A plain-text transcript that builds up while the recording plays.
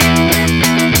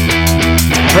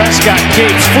got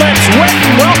Gates, flips,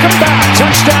 Witten, welcome back,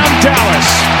 touchdown Dallas.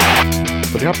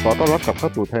 สวัสดีครับขอต้อนรับกลับเข้า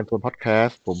สู่แทนโซนพอดแคส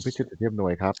ต์ผมพิชิต เทียมหน่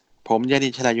วยครับผมยานิ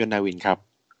นชลายนนาวินครับ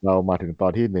เรามาถึงตอ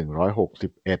นที่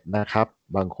161นะครับ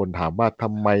บางคนถามว่าท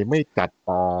ำไมไม่จัด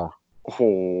ต่อโอ้โห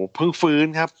เพิ่งฟื้น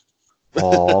ครับ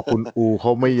คุณอูเข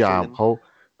าไม่ยามเขา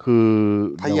คือ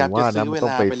พยายามจะซื้อเวล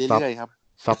าไปเรื่อยๆครับ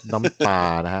ซับน้ำตา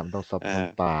นะฮะมันต้องซับน้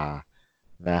ำตา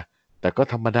นะแต่ก็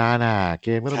ธรรมดานะเก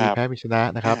มก็ต้องมีแพ้มีชนะ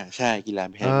นะครับใช่กีฬา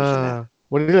แพ้มีชนะ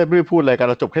วันนี้เราไม่ได้พูดอะไรกัน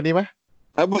เราจบแค่นี้ไหม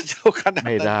ไ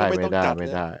ม่ได้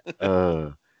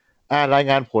ราย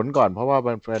งานผลก่อนเพราะว่า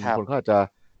แฟนคนเขาอาจจะ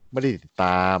ไม่ได้ติดต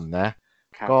ามนะ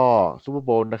ก็ซูเปอร์โบ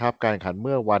ว์นะครับการแข่งขันเ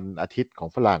มื่อวันอาทิตย์ของ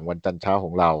ฝรั่งวันจันทร์เช้าข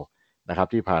องเรานะครับ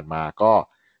ที่ผ่านมาก็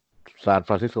ซานฟ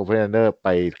รานซิสโก 49ers ไป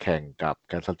แข่งกับแ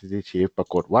คนซัสซิตี้ชีฟส์ปรา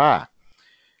กฏว่า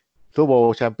ซูเปอร์โบ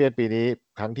ว์แชมเปี้ยนปีนี้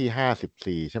ครั้งที่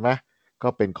54ใช่ไหม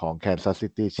ก็เป็นของแคนซัสซิ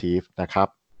ตี้ชีฟส์นะครับ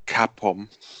ครับผม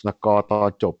สกอร์ตอน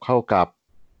จบเข้ากับ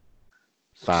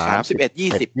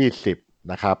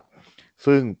31-20นะครับ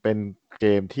ซึ่งเป็นเก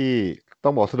มที่ต้อ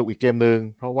งบอกสนุกอีกเกมนึง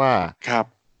เพราะว่า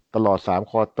ตลอด3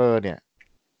ควอเตอร์เนี่ย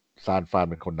ซานฟราน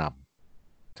เป็นคนน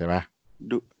ำใช่ไหม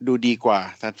ดูดีกว่า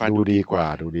ซานฟรานดูดีกว่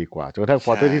าจนกระทั่งค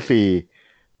วอเตอร์ที่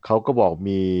4เขาก็บอก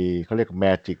มีเขาเรียกแม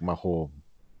จิกมาโฮม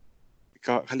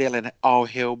ก็เขาเรียกอะไรนะ all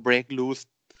hell break loose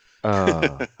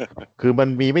คือมัน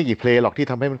มีไม่กี่เพลย์หรอกที่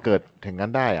ทำให้มันเกิดอย่างนั้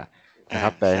นได้อะนะค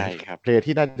รับแต่เพลย์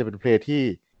ที่น่าจะเป็นเพลย์ที่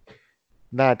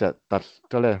น่าจะตัด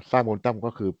ก็เลยสร้างโมเมนตัม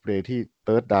ก็คือเพลย์ที่เ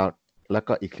ติร์ดดาวน์แล้ว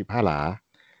ก็อีก15หลา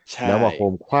แล้วมาโฮ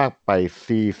มคว้างไป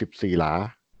44หลา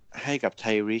ให้กับไท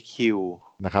รีคิว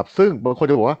นะครับซึ่งบางคน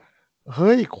จะบอกว่าเ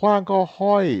ฮ้ยคว้างก็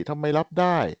ห้อยทำไมรับไ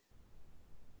ด้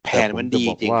แผนมันดี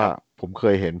จริงครับผมเค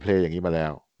ยเห็นเพลย์อย่างนี้มาแล้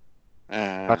ว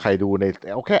ถ้าใครดูใน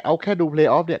เอาแค่ดูเพล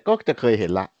ย์ออฟเนี่ยก็จะเคยเห็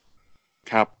นละ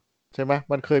ครับใช่ไหม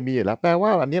มันเคยมีอยู่แล้วแปลว่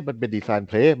าอันนี้มันเป็นดีไซน์เ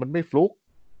พลย์มันไม่ฟลุก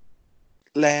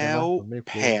แล้ว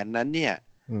แผนนั้นเนี่ย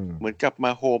เหมือนกับม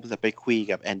าโฮมจะไปคุย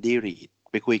กับแอนดี้รีด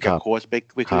ไปคุยกับโค้ชไป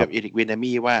คุยกับอีริกวินา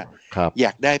มี่ว่าอย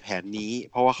ากได้แผนนี้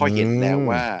เพราะว่าเขาเห็นแล้ว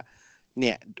ว่าเ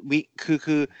นี่ย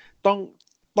คือ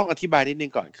ต้องอธิบายนิดนึ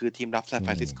งก่อนคือทีมรับซานฟ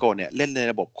รานซิสโกเนี่ยเล่นใน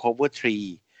ระบบ cover tree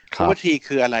cover tree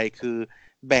คืออะไรคือ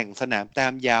แบ่งสนามตา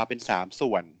มยาวเป็น3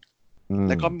ส่วน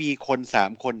แล้วก็มีคน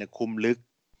3คนเนี่ยคุมลึก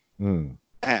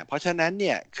เพราะฉะนั้นเ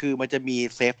นี่ยคือมันจะมี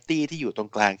เซฟตี้ที่อยู่ตรง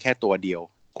กลางแค่ตัวเดียว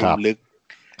คุมลึก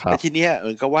แต่ทีเนี้ย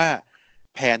ก็ว่า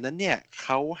แผนนั้นเนี่ยเข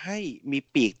าให้มี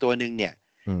ปีกตัวนึงเนี่ย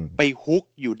ไปฮุก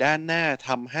อยู่ด้านหน้าท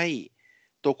ำให้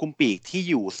ตัวคุมปีกที่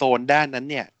อยู่โซนด้านนั้น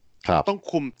เนี่ยต้อง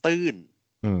คุมตื้น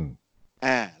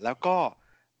แล้วก็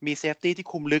มีเซฟตี้ที่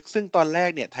คุมลึกซึ่งตอนแรก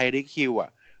เนี่ยไทริคิว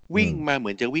วิ่งมาเหมื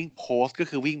อนจะวิ่งโพสก็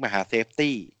คือวิ่งมาหาเซฟ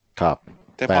ตี้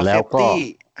แต่พอเซฟตี้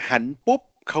หันปุ๊บ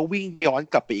เขาวิ่งย้อน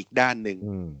กลับไปอีกด้านหนึ่ง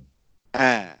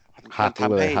ท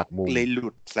ำให้เลยหลุ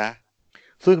ดซะ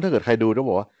ซึ่งถ้าเกิดใครดูต้อง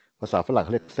บอกว่าภาษาฝรั่งเข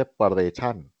าเรียก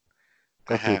separation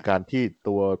ก็คือการที่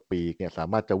ตัวปีกเนี่ยสา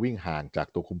มารถจะวิ่งห่างจาก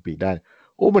ตัวคุมปีกได้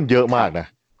โอ้มันเยอะมากนะ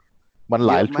มันห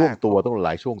ลายช่วงตัวต้องหล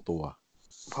ายช่วงตัว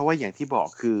เพราะว่าอย่างที่บอก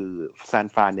คือซาน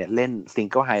ฟรานเนี่ยเล่น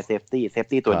single high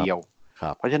safety ตัวเดียว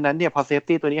เพราะฉะนั้นเนี่ยพอ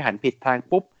safety ตัวนี้หันผิดทาง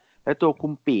ปุ๊บแล้วตัวคุ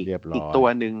มปีกอีกตัว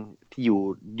นึงที่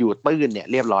อยู่ตื้นเนี่ย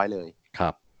เรียบร้อยเลยครั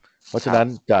บเพราะฉะนั้น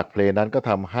จากเพลย์นั้นก็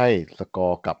ทำให้สกอ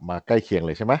ร์กลับมาใกล้เคียงเ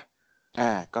ลยใช่ไหม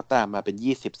ก็ตามมาเป็น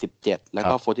20-17แล้ว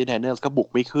ก็ 49ers ก็บุก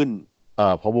ไม่ขึ้น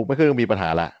พอบุกไม่ขึ้นก็มีปัญหา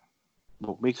ละ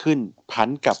บุกไม่ขึ้นพัน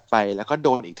กลับไปแล้วก็โด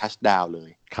นอีกทัชดาวน์เลย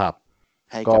ครับ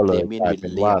ให้กับเลมินวิ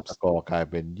ลเลียมสกอร์กลาย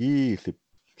เป็น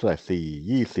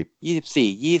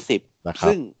24-20นะครับ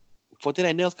ซึ่ง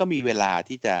 49ers ก็มีเวลา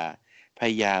ที่จะพ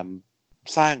ยายาม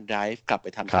สร้างไดรฟ์กลับไป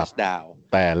ทำทัชดาวน์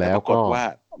แต่แล้วปรากฏว่า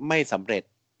ไม่สำเร็จ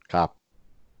ครับ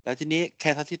แล้วทีนี้แค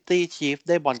นซัสซิตี้ชีฟส์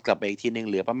ได้บอลกลับไปอีกทีนึง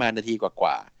เหลือประมาณนาทีก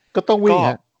ว่าก็ต้องวิ่ง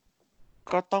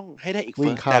ก็ต้องให้ได้อีกเฟิ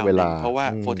ร์สดาวน์เพราะว่า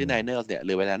 49ers เนี่ยเห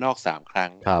ลือเวลานอก3ครั้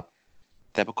งครับ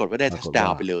แต่ปรากฏว่าได้ทัชดา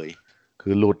วน์ไปเลยคื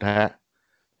อหลุดฮะ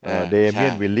เดเมีย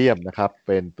นวิลเลียมนะครับเ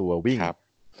ป็นตัววิ่ง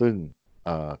ซึ่ง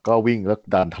ก็วิ่งแล้ว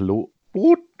ดันทะลุ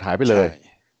ปุ๊ดหายไปเลย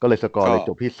ก็เลยสกอร์เลยจ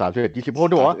บที่31-20คน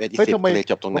บอกว่าเฮ้ยทำไม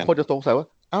บางคนจะสงสัยว่า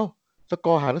เอ้าสก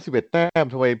อร์ห่างกัน11แต้ม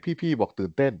ทำไมพี่ๆบอกตื่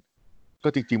นเต้นก็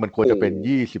จริงๆมันควรจะเป็น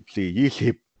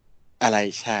24-20อะไร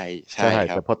ใช่ค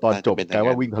รับแต่พอตอนจบกลาย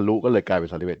ว่าวิ่งทะลุก็เลยกลายเป็น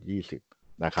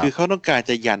31-20นะครับคือเขาต้องการ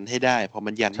จะยันให้ได้พอ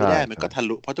มันยันไม่ได้มันก็ทะ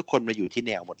ลุเพราะทุกคนมาอยู่ที่แ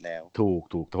นวหมดแล้วถูก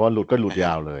เพราะว่าหลุดก็หลุดย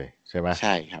าวเลยใช่ไหมใ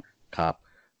ช่ครับ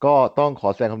ก็ต้องขอ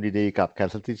แสดงความดีๆกับ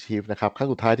Kansas City Chiefs นะครับครั้ง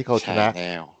สุดท้ายที่เขาชนะ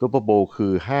ซูเปอร์โบว์คื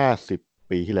อ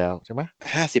50ปีที่แล้วใช่ไหม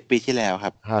50ปีที่แล้วค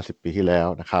รับ50ปีที่แล้ว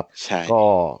นะครับก็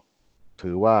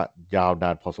ถือว่ายาวนา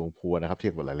นพอสมควรนะครับเที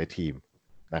ยบกับหลายๆทีม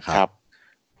นะครับ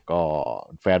ก็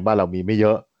แฟนบ้านเรามีไม่เย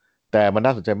อะแต่มันน่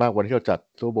าสนใจมากวันที่เราจัด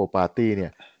ซูเปอร์โบว์ปาร์ตี้เนี่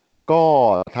ย ก็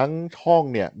ทั้งช่อง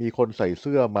เนี่ยมีคนใส่เ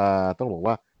สื้อมาต้องบอก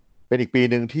ว่าเป็นอีกปี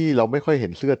หนึ่งที่เราไม่ค่อยเห็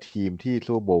นเสื้อทีมที่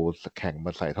ซูเปอร์โบว์แข่งม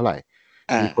าใส่เท่าไหร่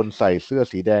มีคนใส่เสื้อ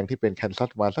สีแดงที่เป็นแคนซัส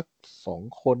มาสัก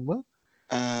2 คนมั้ง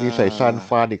มีใส่ซานฟ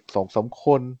รานอีก2-3 ค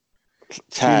น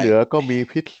ที่เหลือก็มี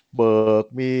พิตต์สเบิร์ก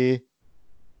มี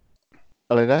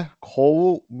อะไรนะโคล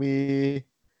มี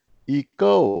อีเ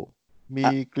กิลมี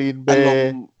กรีนเบ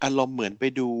ย์อารมณ์เหมือนไป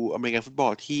ดูอเมริกันฟุตบอ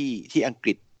ลที่อังก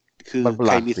ฤษคือใค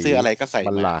รมีเสื้ออะไรก็ใส่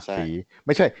มันหลากสีไ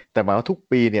ม่ใช่แต่หมายว่าทุก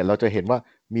ปีเนี่ยเราจะเห็นว่า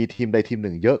มีทีมใดทีมห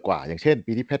นึ่งเยอะกว่าอย่างเช่น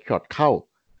ปีที่แพทริอตเข้า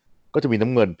ก็จะมีน้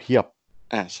ำเงินเพียบ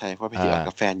ใช่เพราะแพทริอต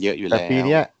กับแฟนเยอะอยู่แล้วแต่ปี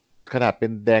นี้ขนาดเป็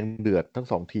นแดงเดือดทั้ง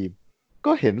2 ทีม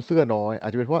ก็เห็นเสื้อน้อยอา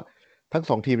จจะเป็นเพราะทั้ง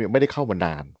2 ทีมเนี่ยไม่ได้เข้ามาน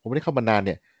านผมไม่ได้เข้ามานานเ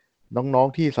นี่ยน้อง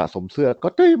ๆที่สะสมเสื้อก็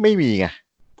ไม่มีไง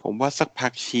ผมว่าสักพั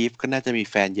กชีฟก็น่าจะมี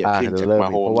แฟนเยอะขึ้นจากมา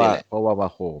โฮมนี่แหละเพราะว่ามา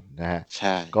โฮมนะฮะใ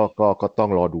ช่ก็ต้อง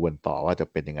รอดูกันต่อว่าจะ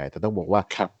เป็นยังไงแต่ต้องบอกว่า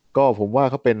ก็ผมว่า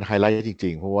เขาเป็นไฮไลท์จริ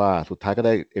งๆเพราะว่าสุดท้ายก็ไ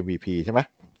ด้ MVP ใช่ไหม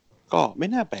ก็ไม่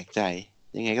น่าแปลกใจ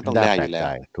ยังไงก็ต้องได้อยู่แล้ว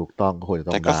ถูกต้องก็ควรจะ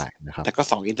ต้องได้นะครับแต่ก็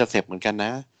2อินเตอร์เซปเหมือนกันน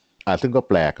ะซึ่งก็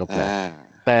แปลก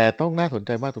แต่ต้องน่าสนใ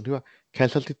จมากตรงที่ว่าแคน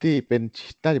ซัสซิตี้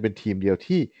น่าจะเป็นทีมเดียว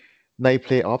ที่ในเพ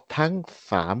ลย์ออฟทั้ง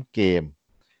3 เกม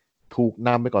ถูกน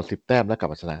ำไปก่อน10 แต้มแล้วกลับ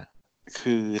มาชนะ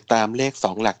คือตามเลข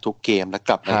2 หลักทุกเกมแล้ว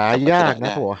กลับหายากนะ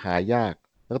เขาบอกหายาก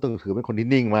แล้วก็ต้องถือเป็นคนที่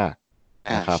นิ่งมาก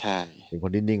นะครับเป็นค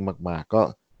นที่นิ่งมากๆก็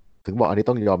ถึงบอกอันนี้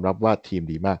ต้องยอมรับว่าทีม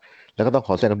ดีมากแล้วก็ต้องข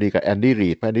อแสดงความดีกับแอนดี้รี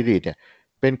ดแอนดี้รีดเนี่ย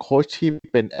เป็นโค้ชที่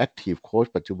เป็นแอคทีฟโค้ช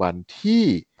ปัจจุบันที่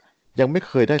ยังไม่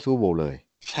เคยได้ซูเปอร์โบว์เลย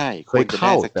ใช่เคยเข้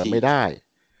าแต่ไม่ได้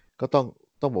ก็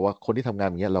ต้องบอกว่าคนที่ทำงาน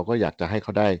อย่างเงี้ยเราก็อยากจะให้เข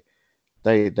า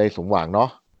ได้สมหวังเนาะ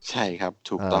ใช่ครับ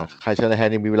ถูกต้องใครเชอร์แฮ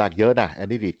นยังมีเวลาเยอะนะแอน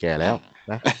ดี้รีดแก่แล้ว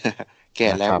นะแก่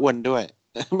แล้วอ้วนด้วย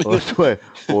ด้วย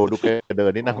ดูแกเดิ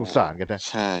นนี่น่าสงสารกันนะ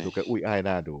ดูแกอุ้ยอ้าย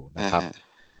น่าดูนะครับ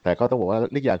แต่ก็ต้องบอกว่า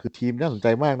อีกอย่างคือทีมน่าสนใจ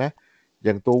มากนะอ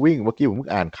ย่างตัววิ่งเมื่อกี้ผมเพิ่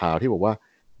งอ่านข่าวที่บอกว่า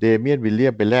เดเมียนวิลเลี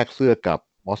ยมไปแลกเสื้อกับ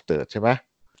มอสเตอร์ดใช่ไหม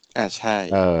ใช่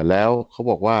แล้วเขา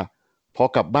บอกว่าพอ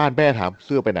กลับบ้านแม่ถามเ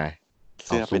สื้อไปไหนเ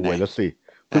สื้อไปไหนแล้วสิ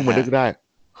เพิ่งมานึกได้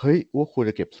เฮ้ยว่าควร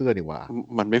จะเก็บเสื้อนี่ว่า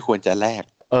มันไม่ควรจะแลก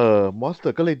มอสเตอ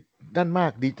ร์ดก็เลยด้านมา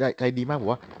กดีใจดีมากบอ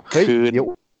กว่าเฮ้ยเดี๋ยว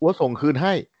ว่าส่งคืนใ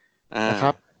ห้นะค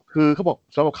รับคือเขาบอก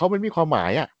สำหรับเขามันมีความหมา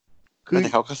ยอ่ะคือแ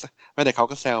ต่เขา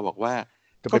ก็แซวบอกว่า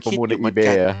จะไปประมูลใน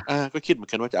eBay ก็คิดเหมือ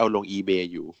นกันว่าจะเอาลง eBay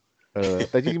อยู่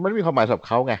แต่จริงๆมันมีความหมายสำหรับ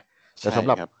เขาไงแต่สำห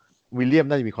รับวิลเลียม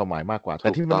น่าจะมีความหมายมากกว่าแต่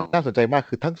ที่มันน่าสนใจมาก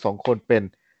คือทั้ง2 คนเป็น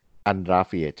อันดรา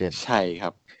ฟรีเอเจนต์ใช่ครั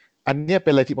บอันนี้เป็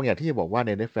นอะไรที่บางอย่างที่จะบอกว่าใน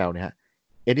NFL เนี่ยฮะ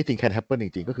anything can happen จ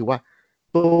ริงๆก็คือว่า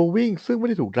ตัววิ่งซึ่งไม่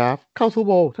ได้ถูกดราฟเข้าซูเปอร์โ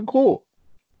บว์ทั้งคู่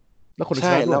แล้วคนช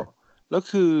นะด้วยแล้ว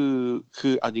คื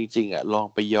อเอาจริงๆลอง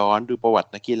ไปย้อนดูประวัติ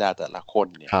นักกีฬาแต่ละคน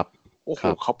เนี่ยโอ้โห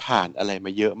เขาผ่านอะไรม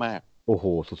าเยอะมากโอ้โห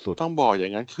สุดๆต้องบอกอย่า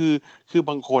งนั้นคือ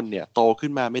บางคนเนี่ยโตขึ้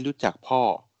นมาไม่รู้จักพ่อ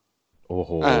โอ้โ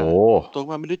หโต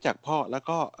มาไม่รู้จักพ่อแล้ว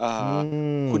ก็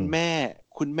คุณแ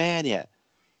ม่เนี่ย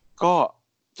ก็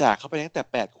จากเขาไปตั้งแต่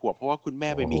8 ขวบเพราะว่าคุณแม่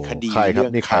ไปมีคดีเรื่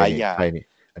องค้ายา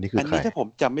อันนี้ถ้าผม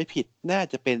จำไม่ผิดน่า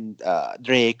จะเป็นเด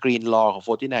รกรีนลอของ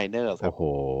 49ers ครับโอ้โห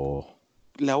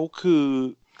แล้ว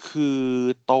คือ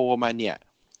โตมาเนี่ย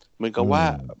เหมือนกับว่า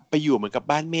ไปอยู่เหมือนกับ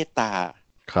บ้านเมตตา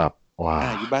ครับว้า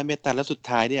อยู่บ้านเมตตาแล้วสุด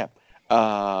ท้ายเนี่ย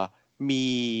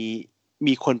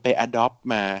มีคนไป adopt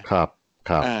มาครับ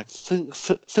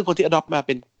ซึ่งคนที่ adopt มา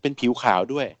เป็นผิวขาว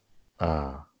ด้วย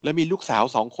แล้วมีลูกสาว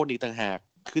2 คนอีกต่างหาก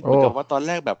คือเหมือนกับว่าตอน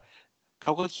แรกแบบเข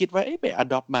าก็คิดว่าไป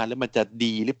adopt มาแล้วมันจะ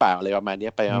ดีหรือเปล่าอะไรประมาณนี้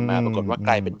ไปมาปรากฏว่าก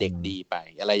ลายเป็นเด็กดีไป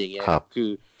อะไรอย่างเงี้ยคือ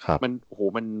มันโอ้โห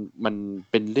มัน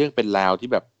เป็นเรื่องเป็นราวที่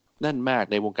แบบนั่นมาก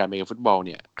ในวงการอเมริกันฟุตบอลเ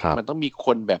นี่ยมันต้องมีค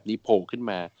นแบบนี้โผล่ขึ้น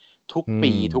มาทุก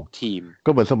ปีทุกทีมก็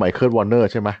เหมือนสมัยเคิร์ทวอร์เนอ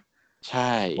ร์ใช่ไหมใ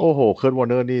ช่โอ้โหเคิร์ทวอร์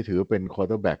เนอร์นี่ถือเป็นควอเ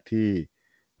ตอร์แบ็กที่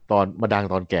ตอนมาดัง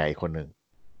ตอนแก่อีกคนหนึ่ง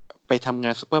ไปทำงา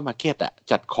นซุปเปอร์มาร์เก็ต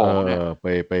จัดของ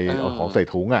ไปเอาของใส่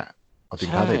ถุงเอาสิน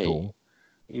ค้าใส่ถุง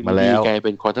มาแล้วกลายเ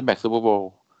ป็นควอเตอร์แบ็กซูเปอร์โบ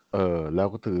ว์แล้ว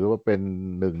ก็ถือว่าเป็น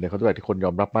หนึ่งในควอเตอร์แบ็กที่คนย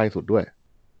อมรับมากที่สุดด้วย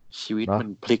ชีวิตมัน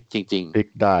พลิกจริงๆพลิก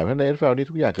ได้เพราะใน NFL นี่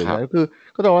ทุกอย่างเกิดขึ้นคือ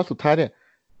ก็ต้องว่าสุดท้ายเนี่ย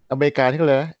อเมริกาที่เขา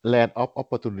เลยนะ Land of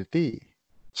Opportunity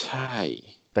ใช่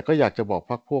แต่ก็อยากจะบอก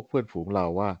พวกเพื่อนฝูงเรา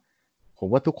ว่าผม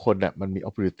ว่าทุกคนเนี่ยมันมี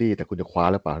opportunity แต่คุณจะคว้า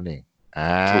หรือเปล่านั่นเอง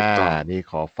นี่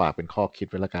ขอฝากเป็นข้อคิด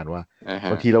ไว้แล้วกันว่า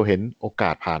บางทีเราเห็นโอก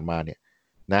าสผ่านมาเนี่ย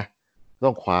นะต้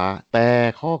องคว้าแต่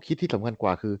ข้อคิดที่สำคัญก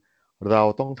ว่าคือเรา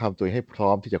ต้องทำตัวให้พร้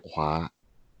อมที่จะคว้า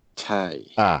ใช่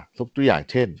ตัวอย่าง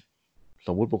เช่นส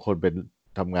มมุติบางคนเป็น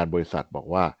ทำงานบริษัทบอก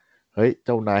ว่าเฮ้ยเ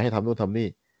จ้านายให้ทำนู่นทำนี่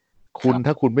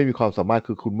ถ้าคุณไม่มีความสามารถ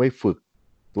คือคุณไม่ฝึก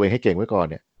ตัวเองให้เก่งไว้ก่อน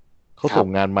เนี่ยเขาส่ง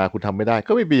งานมาคุณทำไม่ได้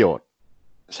ก็ไม่ประโยชน์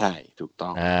ใช่ถูกต้อ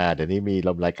งเดี๋ยวนี้มี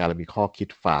รายการเรามีข้อคิด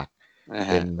ฝาก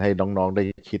เป็นให้น้องๆได้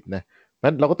คิดนะ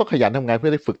นั้นเราก็ต้องขยันทำงานเพื่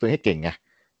อได้ฝึกตัวเองให้เก่งไง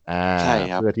ใช่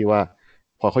ครับเพื่อที่ว่า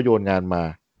พอเขาโยนงานมา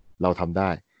เราทำได้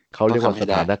เขาเรียกว่าส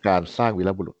ถานการณ์สร้างวีร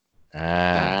บุรุษ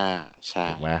ใช่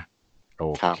ถูกไหมโอ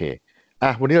เค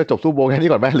วันนี้เราจบสู้โบแค่นี้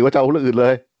ก่อนไหมหรือว่าจะเอาเรื่องอื่นเล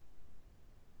ย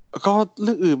ก็เ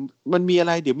รื่องอื่นมันมีอะไ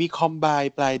รเดี๋ยวมีคอมไบ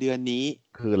ปลายเดือนนี้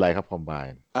คืออะไรครับคอมไบ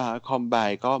คอมไบ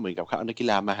ก็เหมือนกับเขาเอานักกี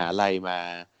ฬามหาลัยมา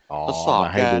ทดสอบ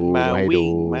การมาวิ่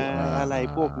งมาอะไร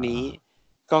พวกนี้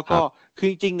ก็คือ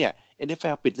จริงๆเนี่ย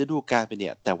NFL ปิดฤดูกาลไปเนี่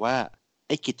ยแต่ว่าไ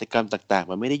อ้กิจกรรมต่างๆ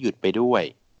มันไม่ได้หยุดไปด้วย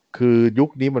คือยุค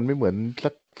นี้มันไม่เหมือนสั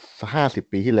ก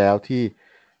50 ปีที่แล้วที่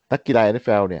นักกีฬา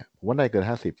NFL เนี่ยผมว่าน่าจะเกิน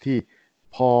50ที่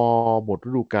พอหมดฤ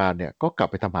ดูกาลเนี่ยก็กลับ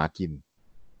ไปทำหากิน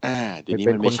เดี๋ยวนี้เ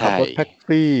ป็นคนขับรถแท็ก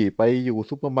ซี่ไปอยู่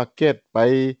ซูเปอร์มาร์เก็ตไป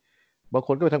บางค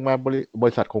นก็ไปทำงานบ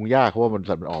ริษัทคงยากเพราะว่าบริ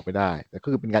ษัทมันออกไม่ได้แต่ก็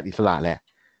คือเป็นงานอิสระแหละ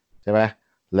ใช่ไหม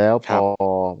แล้วพอ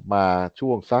มาช่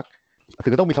วงสักถึ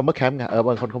งก็ต้องมีซัมเมอร์แคมป์ไงบ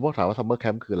างคนเขาบอกถามว่าซัมเมอร์แค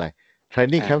มป์คืออะไรเทรน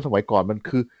นิ่งแคมป์สมัยก่อนมัน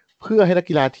คือเพื่อให้นัก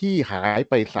กีฬาที่หาย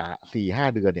ไป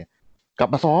4-5 เดือนเนี่ยกลับ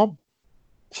มาซ้อม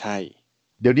ใช่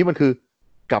เดี๋ยวนี้มันคือ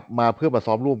กลับมาเพื่อมา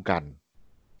ซ้อมร่วมกัน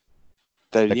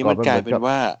แต่เดี๋ยวนี้มันกลายเป็น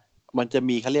ว่ามันจะ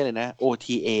มีเขาเรียกอะไรนะ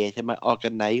OTA ใช่ไหม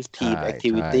Organized Team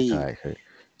Activity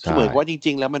ที่เหมือนว่าจ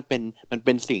ริงๆแล้วมันเ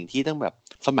ป็นสิ่งที่ต้องแบบ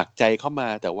สมัครใจเข้ามา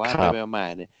แต่ว่าไปมา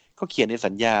เนี่ยก็เขียนใน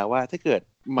สัญญาว่าถ้าเกิด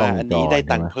มาอันนี้ได้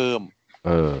ตังค์เพิ่ม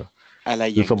อะไรอ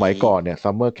ย่างนี้สมัยก่อนเนี่ย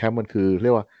ซัมเมอร์แคมป์มันคือเรี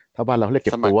ยกว่าถ้าบ้านเราเรียกเ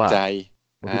ก็บตัว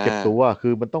มันคือเก็บตัวคื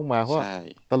อมันต้องมาเพราะ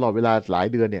ตลอดเวลาหลาย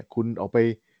เดือนเนี่ยคุณออกไป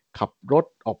ขับรถ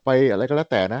ออกไปอะไรก็แล้ว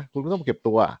แต่นะคุณก็ต้องเก็บ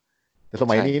ตัวแต่ส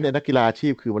มัยนี้เนี่ยนักกีฬาอาชี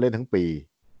พคือมาเล่นทั้งปี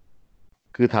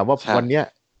คือถามว่าวันเนี้ย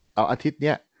เอาอาทิตย์เ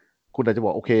นี้ยคุณอาจจะบอ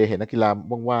กโอเคเห็นนักกีฬา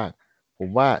ว่างๆผม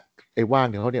ว่าไอ้ว่าง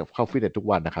เนี่ยเขาเนี่ยเข้าฟิตเนสทุก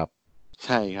วันนะครับใ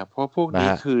ช่ครับเพราะพวกนี้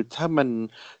คือถ้า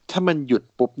มันหยุด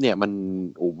ปุ๊บเนี่ยมัน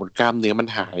กล้ามเนื้อมัน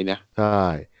หายนะใช่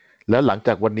แล้วหลังจ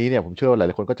ากวันนี้เนี่ยผมเชื่อว่าหลา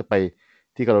ยๆคนก็จะไป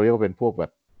ที่เราเรียกว่าเป็นพวกแบ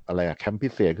บอะไรแคมป์พิ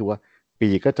เศษคือว่าปี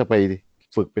ก็จะไป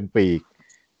ฝึกเป็นปี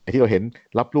ไอ้ที่เราเห็น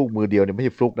รับลูกมือเดียวเนี่ยไม่ใ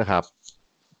ช่ฟลุกนะครับ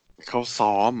เขา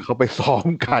ซ้อมเขาไปซ้อม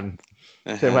กัน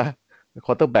ใช่ไหมค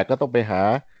วอเตอร์แบ็กก็ต้องไปหา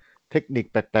เทคนิค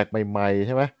แปลกๆใหม่ๆใ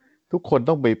ช่ไหมทุกคน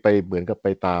ต้องไปเหมือนกับไป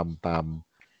ตาม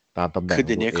ตำแหน่งคือเ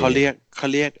ดี๋ยวนี้เขาเ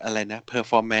รียกอะไรนะ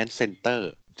performance center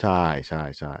ใช่ใช่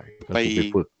ใช่ไป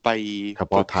ฝึกไปเฉ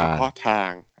พาะทา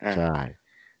งใช่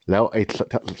แล้วไอ้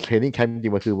เทรนนิ่งแคมป์จริ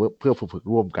งๆมันคือเพื่อฝึก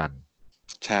ร่วมกัน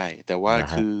ใช่แต่ว่า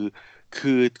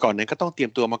คือก่อนนั้นก็ต้องเตรีย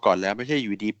มตัวมาก่อนแล้วไม่ใช่อ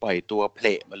ยู่ดีปล่อยตัวเพล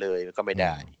ทมาเลยก็ไม่ไ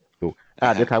ด้ถูก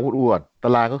เดี๋ยวถามคุณอ้วนตา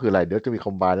รางก็คืออะไรเดี๋ยวจะมีค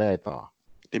อมไบน์ได้ต่อ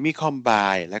เดี๋ยวมีคอมไบ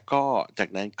น์แล้วก็จาก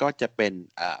นั้นก็จะเป็น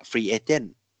ฟรีเอเจน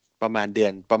ต์ประม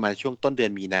าณช่วงต้นเดือ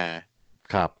นมีนา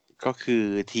ครับก็คือ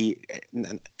ที่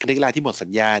นักกีฬาที่หมดสัญ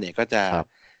ญาเนี่ยก็จะ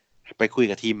ไปคุย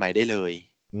กับทีมใหม่ได้เลย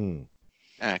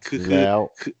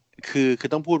คือ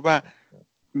ต้องพูดว่า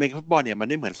เมกะฟุตบอลเนี่ยมัน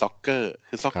ไม่เหมือนซ็อกเกอร์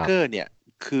คือซ็อกเกอร์เนี่ย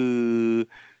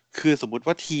คือสมมุติ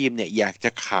ว่าทีมเนี่ยอยากจะ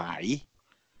ขาย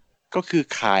ก็คือ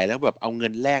ขายแล้วแบบเอาเงิ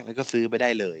นแลกแล้วก็ซื้อไปได้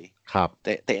เลยครับ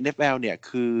แต่ NFL เนี่ย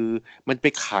คือมันไป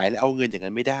ขายแล้วเอาเงินอย่าง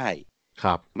นั้นไม่ได้ค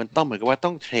รับมันต้องเหมือนกับว่าต้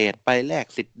องเทรดไปแลก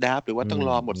สิทธิ์ดราฟหรือว่าต้องร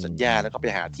อหมดสัญญาแล้วก็ไป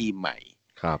หาทีมใหม่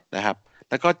นะครับ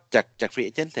แล้วก็จากฟรีเอ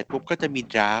เจนต์เสร็จปุ๊บก็จะมี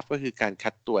ดราฟก็คือการคั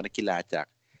ดตัวนักกีฬาจาก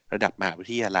ระดับมหาวิ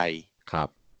ทยาลัยครับ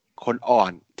คนอ่อ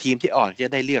นทีมที่อ่อนจ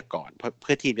ะได้เลือกก่อนเ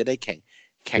พื่อทีมจะได้แข่ง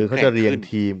คือเขาจะเรียง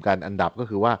ทีมกันอันดับก็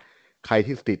คือว่าใคร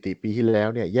ที่สถิติปีที่แล้ว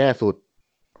เนี่ยแย่สุด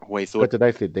ห่วยสุดก็จะได้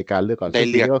สิทธิ์ในการเลือกก่อนได้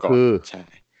เลือกก็คือใช่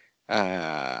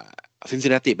ซินซิ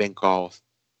นนาติเบงกอลส์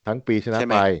ทั้งปีชนะ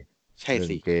ไปใช่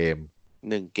สิ1 เ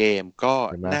กมก็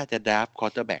น่าจะดราฟควอ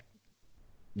เตอร์แบ็ก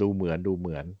ดูเหมื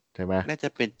อนใช่ไหมน่าจะ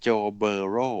เป็นโจเบอร์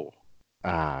โร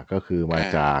ก็คือมา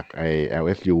จากไอ้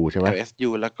LSU ใช่ไหม LSU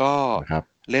แล้วก็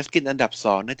เลสกินอันดับ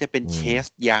2น่าจะเป็นเชส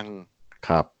ยังค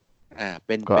รับเ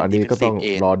ป็นก็อันนี้ก็ต้อง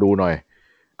รอดูหน่อย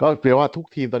ก็แปลว่าทุก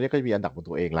ทีมตอนนี้ก็มีอันดับของ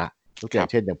ตัวเองละทุกอย่าง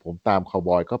เช่นอย่างผมตามคาวบ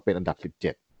อยก็เป็นอันดับ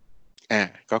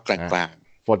17ก็กลาง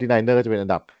ๆ 49ers ก็จะเป็นอั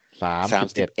นดับ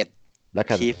31และ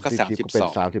Chiefs ก็เป็น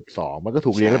32มันก็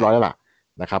ถูกเรียงเรียบร้อยแล้วล่ะ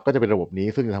นะครับก็จะเป็นระบบนี้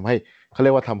ซึ่งทำให้เขาเรี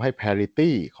ยกว่าทำให้ parity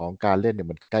ของการเล่นเนี่ย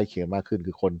มันใกล้เคียงมากขึ้น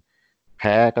คือคนแ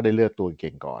พ้ก็ได้เลือกตัวเ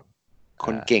ก่งก่อนค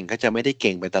นเก่งก็จะไม่ได้เ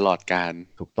ก่งไปตลอดการ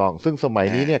ถูกต้องซึ่งสมัย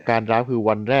นี้เนี่ยการดราฟคือ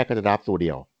วันแรกก็จะดราฟตัวเดี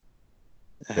ยว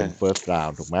เป็น first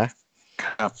round ถูกไหมค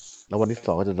รับแล้ววันที่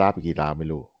2ก็จะดราฟอีกกี่ราวไม่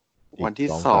รู้วันที่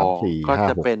2ก็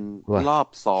จะเป็นรอบ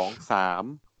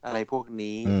2-3อะไรพวก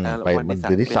นี้ไปมันเ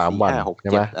ดือนที่3 วันใช่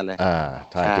ไหม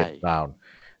ใช่7 ราวน์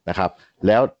นะครับแ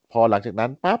ล้วพอหลังจากนั้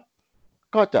นปั๊บ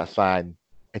ก็จะ sign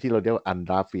ไอ้ที่เราเรียกว่า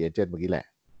undraft free agent เมื่อกี้แหละ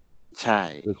ใช่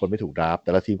คือคนไม่ถูกดราฟแ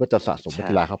ต่ละทีมก็จะสะสมนัก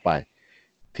กีฬาเข้าไป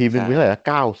ทีมนึงมีเท่าไหร่นะ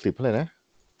90เท่าไหร่นะ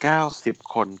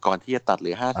90คนก่อนที่จะตัดเหลื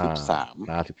อ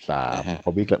53พ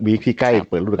อวีคที่ใกล้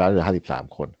เปิดฤดูกาลเหลือ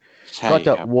53คนก็จ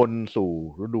ะวนสู่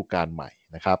ฤดูกาลใหม่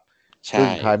นะครับ ซึ่ง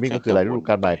ไทมิ่งก็คืออะไรฤดู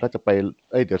กาลใหม่ก็จะไป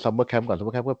เดี๋ยวซัมเมอร์แคมป์ก่อนซัมเม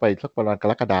อร์แคมป์ก็ไปสักประมาณก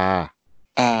รกฎา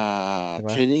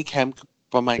เทรนนิ่งแคมป์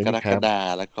ประมาณกรกฎา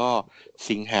แล้วก็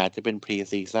สิงหาจะเป็นพรี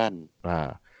ซีซั่น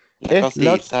แล้วก็ซี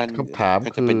ซั่นคำถาม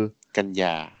คือกันย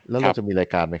าแล้วเราจะมีราย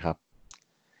การไหมครับ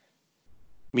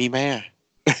มีไหม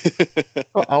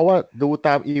ก็เอาว่าดูต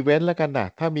ามอีเวนต์แล้วกันนะ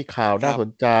ถ้ามีข่าวน่าสน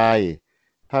ใจ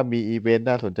ถ้ามีอีเวนต์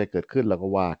น่าสนใจเกิดขึ้นเราก็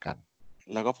ว่ากัน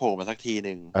แล้วก็โผล่มาสักทีห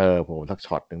นึ่งโผล่สัก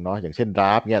ช็อตหนึ่งเนาะอย่างเช่นดร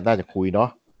าฟเนี่ยน่าจะคุยเนาะ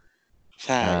ใ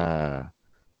ช่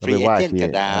ฟรีเอเจนต์กับ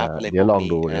ดราฟอะไรเดี๋ยวลอง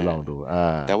ดู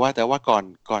แต่ว่าก่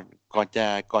อ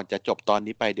นจะจบตอน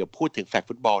นี้ไปเดี๋ยวพูดถึงแฟก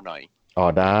ฟุตบอลหน่อย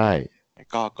ได้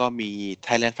ก็มี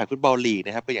Thailand Flag Football League น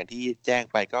ะครับก็อย่างที่แจ้ง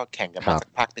ไปก็แข่งกันมาสั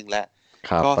กพักนึงแล้ว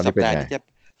ก็สัปดาห์นี้จะ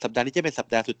เป็นสัป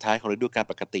ดาห์สุดท้ายของฤดูกาล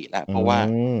ปกติแล้วเพราะว่า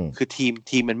คือ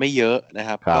ทีมมันไม่เยอะนะค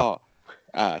รับก็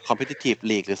competitive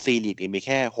league หรือ C league มีแ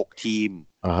ค่6ทีม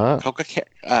เขาก็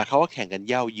แข่งกัน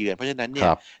เย่าเยือนเพราะฉะนั้นเนี่ย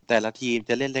แต่ละทีม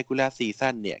จะเล่น regular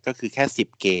season เนี่ยก็คือแค่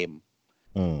10เกม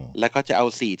แล้วก็จะเอา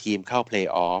4ทีมเข้า play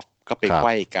off ก็ไปไข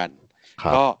ว้กัน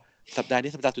ก็สัปดาห์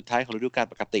นี้สัปดาห์สุดท้ายของฤดูกาล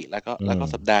ปกติแล้วก็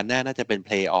สัปดาห์หน้าน่าจะเป็น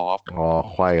play off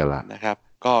ไขว้กันละนะครับ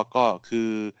ก็คือ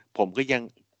ผมว่า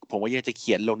ยังจะเ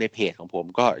ขียนลงในเพจของผม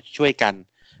ก็ช่วยกัน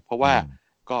เพราะว่า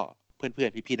ก็เพื่อ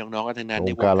นๆพี่ๆน้องๆกันทั้งนั้นใน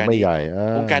วงการไม่ใหญ่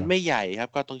วงการไม่ใหญ่ครับ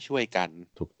ก็ต้องช่วยกัน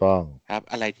ถูกต้องครับ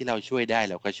อะไรที่เราช่วยได้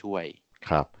เราก็ช่วย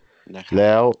ครับนะครับแ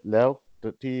ล้ว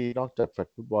ที่นอกจากแฟลก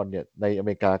ฟุตบอลเนี่ยในอเม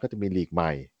ริกาก็จะมีลีกให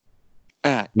ม่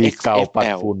ลีกเก่าปัด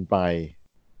ฝุ่นไป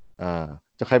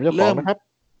จะใครเป็นเจ้าของนะครับ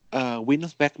วิน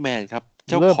ส์แบ็กแมนครับเ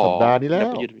จ้าของสัปดาห์นี้แล้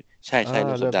วใช่เริ่ม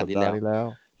สัปดาห์นี้แล้ว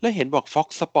แล้วเห็นบอก Fox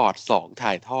Sport 2ถ่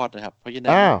ายทอดนะครับเพราะฉะนั้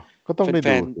นก็ต้องได้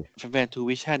ดูแฟนทู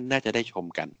วิชั่นน่าจะได้ชม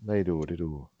กันได้ดู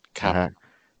นะฮะ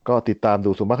ก็ติดตามดู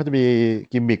ส่วนมากเขาจะมี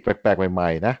กิมมิคแปลกๆใหม่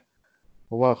ๆนะเพ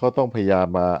ราะว่าเขาต้องพยายาม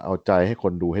มาเอาใจให้ค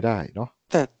นดูให้ได้เนาะ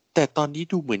แต่ตอนนี้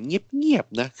ดูเหมือนเงียบ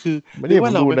ๆนะคือไม่ว่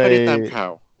าเราไม่ได้ตามข่า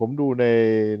วผมดู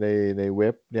ในเว็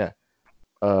บเนี่ย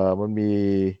มัน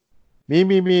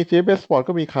มี CBS Sport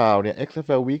ก็มีข่าวเนี่ย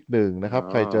XFL Week 1นะครับ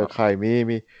ใครเจอใคร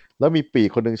มีแล้วมีปีก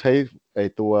คนหนึ่งใช้ไอ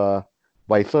ตัว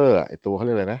ไวเซอร์ไอตัวเขาเ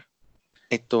รียกอะไรนะ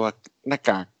ไอตัวหน้าก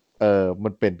ากมั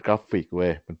นเป็นกราฟิกเว้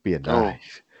ยมันเปลี่ยนได้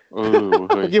เ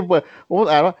มื่อกี้ผม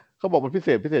อ่านว่าเขาบอกมันพิเศ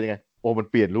ษยังไงมัน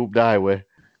เปลี่ยนรูปได้เว้ย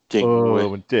เจ๋งเว้ย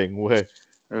มันเจ๋งเว้ย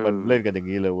มันเล่นกันอย่าง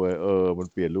นี้เลยเว้ยมัน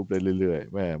เปลี่ยนรูปได้เรื่อย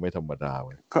ๆไม่ธรรมดาเ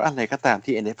ว้ยก็อะไรก็ตาม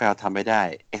ที่ NFL ทำไม่ได้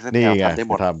XFL ทำได้ห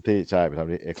มดทำที่ใช่ไปท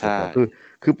ำที่ XFL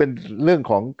คือเป็นเรื่อง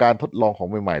ของการทดลองของ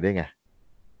ใหม่ๆได้ไง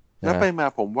แล้วไปมา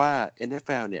ผมว่า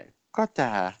NFL เนี่ยก็จะ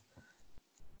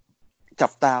จั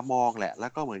บตามองแหละแล้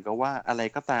วก็เหมือนกับว่าอะไร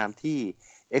ก็ตามที่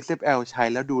XFL ใช้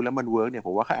แล้วดูแล้วมันเวิร์กเนี่ยผ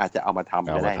มว่าเขาอาจจะเอามาท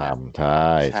ำก็ได้นะใ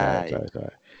ช่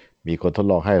มีคนทด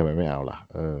ลองให้ทำไมไม่เอาล่ะ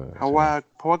เพราะ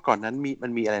ว่าก่อนนั้นมั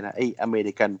นมีอะไรนะไอ้อเม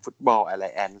ริกันฟุตบอลอะไร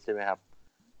แอนใช่ไหมครับ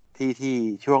ที่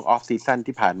ช่วงออฟซีซั่น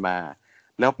ที่ผ่านมา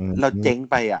แล้วเราเจ๊ง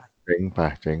ไปเจ๊ง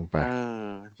ไป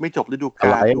ไม่จบฤดูก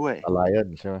าลด้วย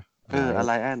Alliance ใช่ไหม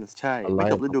Alliance ใช่ไม่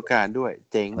จบฤดูกาลด้วย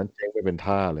เจ๊งนั้นเจ๊งไปเป็น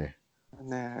ท่าเลย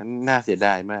น่าเสียด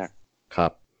ายมากครั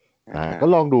บก็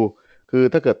ลองดูคือ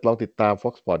ถ้าเกิดลองติดตาม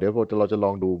Fox Sport เดี๋ยวเราจะล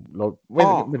องดูเราไม่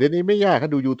เดี๋ยวนี้ไม่ยาก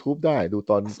ดู YouTube ได้ดู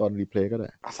ตอนรีเพลย์ก็ได้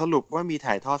สรุปว่ามี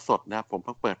ถ่ายทอดสดนะผมเ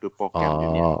พิ่งเปิดดูโปรแกรมอยู่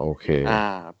เนี่ยโอเค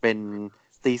เป็น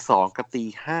 2:00 กับ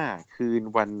 5:00 คืน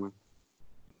วัน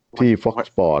ที่ Fox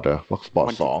Sport Fox Sport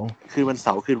 2คืนวันเส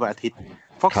าร์คืนวันอาทิตย์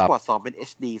Fox Sport 2เป็น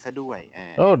HD ซะด้วย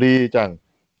ดีจัง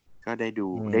ก็ได้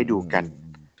ดูกัน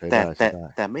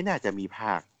แต่ไม่น่าจะมีภ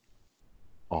าค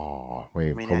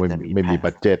เขาไม่มี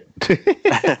บัดเจ็ต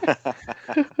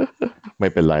ไม่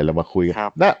เป็นไรเรามาคุยกัน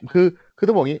นะคือ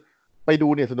ต้องบอกงี้ไปดู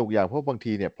เนี่ยสนุกอย่างเพราะบาง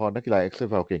ทีเนี่ยพอนักกีฬา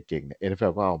XFL เก่งๆเนี่ย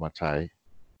NFL ก็เอามาใช้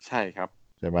ใช่ครับ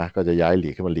ใช่ไหมก็จะย้ายลี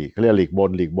กขึ้นมาลีกเขาเรียกลีก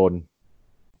บน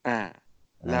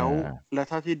แล้ว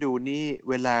เท่าที่ดูนี่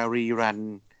เวลารีรัน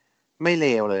ไม่เล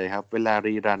วเลยครับเวลา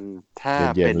รีรันถ้า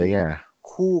เป็น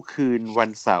คู่คืนวัน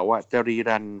เสาร์จะรี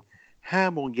รัน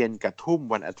5 โมงเย็นกับทุ่ม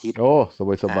วันอาทิตย์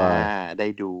สบายได้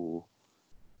ดู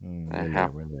นะครับ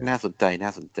น่าสนใจ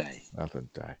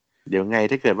เดี๋ยวไง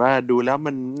ถ้าเกิดว่าดูแล้ว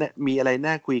มันมีอะไร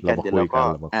น่าคุยกันเดี๋ยวเราก็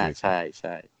ใ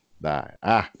ช่ได้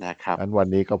นะครับงั้นวัน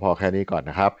นี้ก็พอแค่นี้ก่อน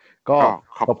นะครับก็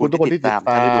ขอบคุณทุกคนที่ติดตาม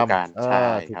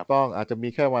ถูกต้องอาจจะมี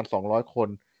แค่วัน200คน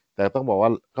แต่ต้องบอกว่า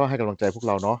ก็ให้กำลังใจพวกเ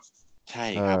ราเนาะใช่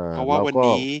ครับเพราะว่าวัน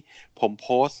นี้ผมโพ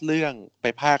สต์เรื่องไป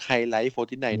ภาคไฮไลท์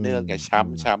 49ers กับ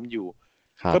ช้ำอยู่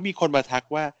ก็มีคนมาทัก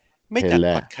ว่าไม่จัด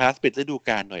พอดคาสต์ปิดฤดู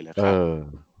กาลหน่อยเหรอครับ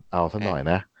เอาซะหน่อย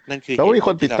นะนั่นคือแล้วมีค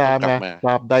นติดตามนะต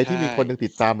ราบใดที่มีคนนึงติ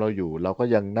ดตามเราอยู่เราก็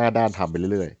ยังหน้าด้านทำไป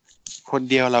เรื่อยๆคน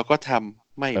เดียวเราก็ท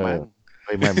ำไม่มั้งไ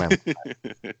ม่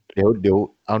เดี๋ยว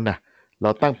เอานะเรา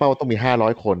ตั้งเป้าต้องมี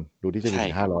500คนดูที่จะ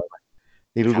มี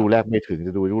500นี่ฤดูแรกไม่ถึงจ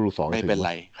ะดูฤดู2ไม่เป็นไ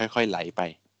รค่อยๆไหลไป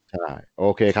ใช่โอ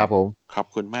เคครับผมขอบ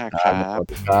คุณมากครับสวัส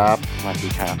ดีครับสวัสดี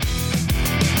ครับ